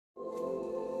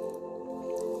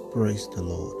Praise the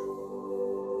Lord.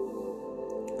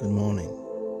 Good morning.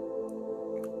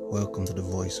 Welcome to the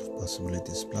Voice of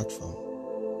Possibilities platform.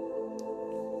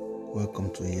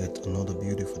 Welcome to yet another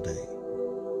beautiful day.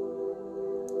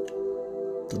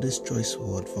 Today's choice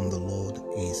word from the Lord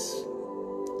is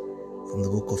from the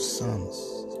book of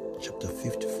Psalms, chapter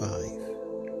 55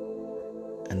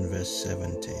 and verse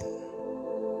 17.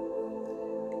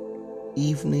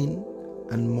 Evening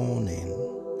and morning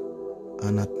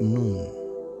and at noon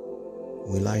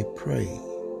will I pray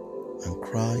and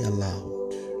cry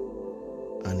aloud,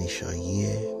 and he shall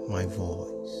hear my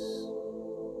voice.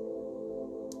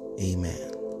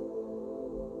 Amen.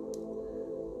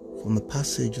 From the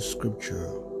passage of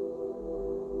scripture,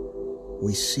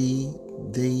 we see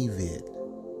David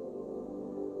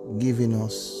giving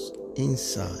us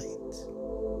insight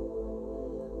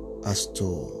as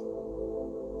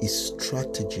to his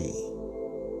strategy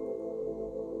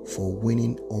for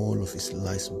winning all of his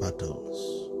life's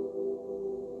battles.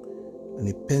 And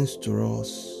he paints to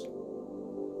us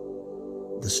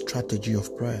the strategy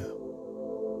of prayer.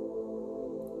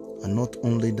 And not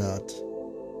only that,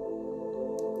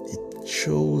 it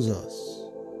shows us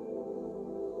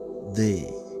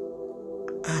the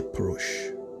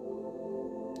approach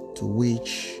to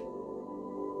which,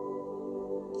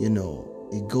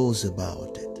 it goes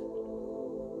about it.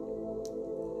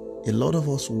 A lot of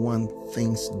us want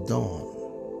things done,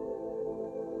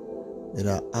 but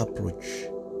our approach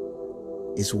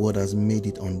is what has made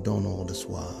it undone all this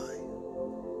while.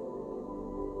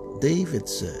 David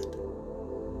said,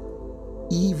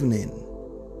 evening,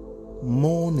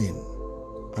 morning,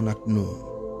 and at noon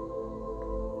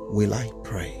will I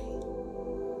pray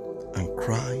and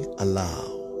cry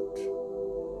aloud.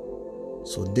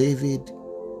 So David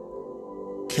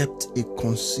kept a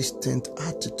consistent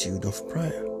attitude of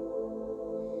prayer.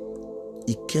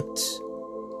 He kept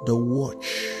the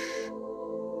watch,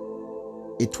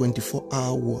 a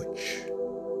 24-hour watch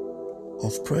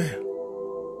of prayer.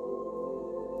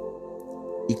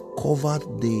 He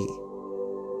covered the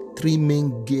three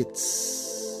main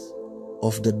gates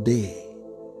of the day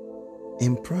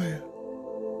in prayer.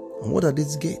 And what are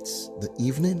these gates? The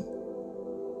evening,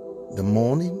 the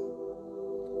morning,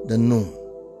 the noon.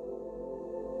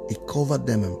 He covered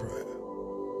them in prayer.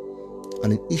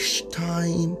 And in each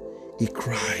time, he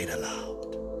cried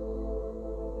aloud.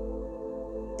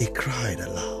 He cried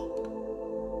aloud.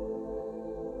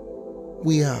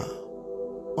 We are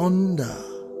under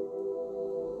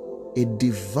a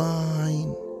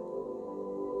divine,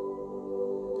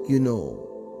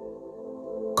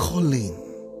 calling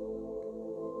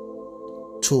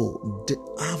to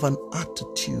have an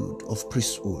attitude of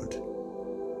priesthood.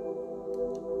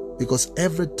 Because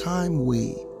every time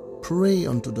we pray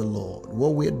unto the Lord,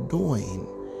 what we're doing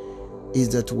is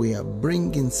that we are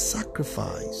bringing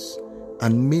sacrifice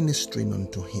and ministering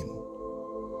unto Him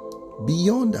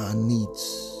beyond our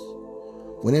needs.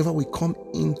 Whenever we come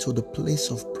into the place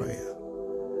of prayer,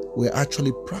 we're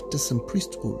actually practicing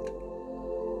priesthood,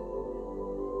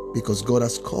 because God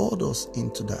has called us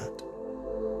into that.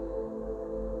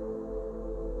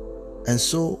 And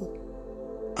so,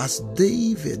 as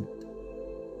David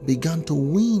began to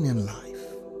win in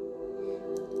life,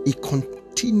 he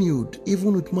continued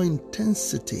even with more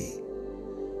intensity,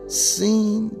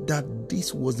 seeing that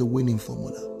this was the winning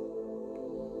formula.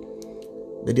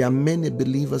 But there are many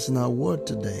believers in our world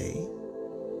today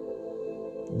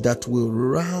that will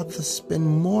rather spend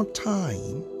more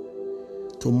time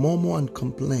to murmur and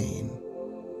complain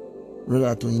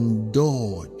rather to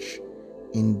indulge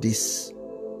in this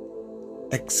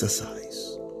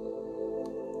exercise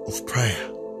of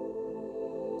prayer.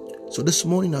 So this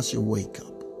morning as you wake up,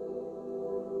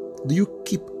 do you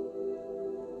keep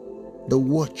the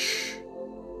watch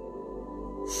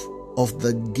of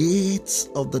the gates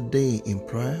of the day in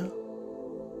prayer?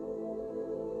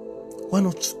 Why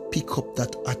not pick up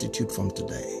that attitude from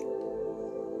today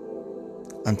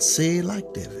and say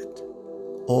like David,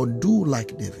 or do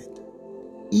like David,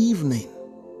 evening,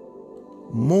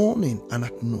 morning, and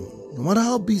at noon, no matter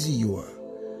how busy you are,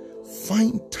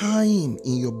 find time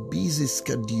in your busy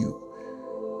schedule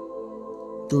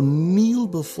to kneel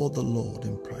before the Lord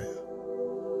in prayer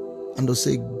and to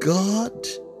say, God,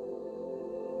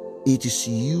 it is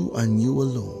you and you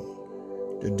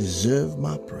alone that deserve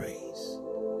my praise.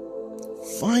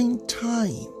 Find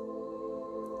time.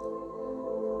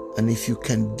 And if you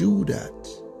can do that,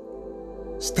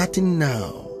 starting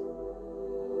now,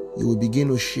 you will begin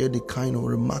to share the kind of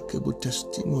remarkable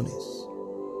testimonies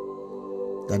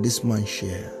that this man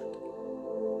shared.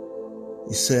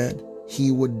 He said,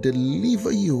 He would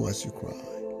deliver you as you cry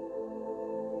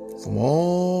from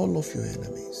all of your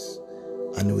enemies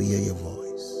and we hear your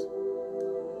voice.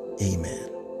 Amen.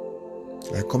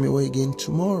 I come your way again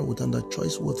tomorrow with another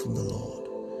choice word from the Lord.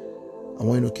 I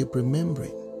want you to keep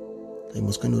remembering that you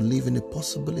must going to live in the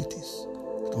possibilities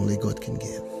that only God can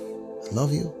give. I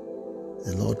love you.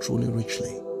 The Lord truly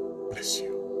richly bless you.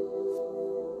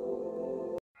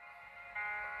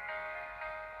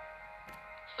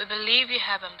 We believe you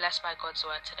have been blessed by God's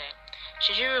word today.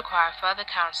 Should you require further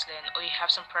counseling or you have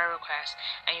some prayer requests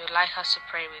and you would like us to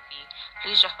pray with you,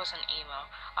 please drop us an email.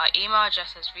 Our email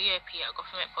address is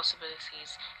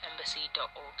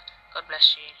vop@governmentpossibilitiesembassy.org. God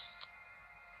bless you.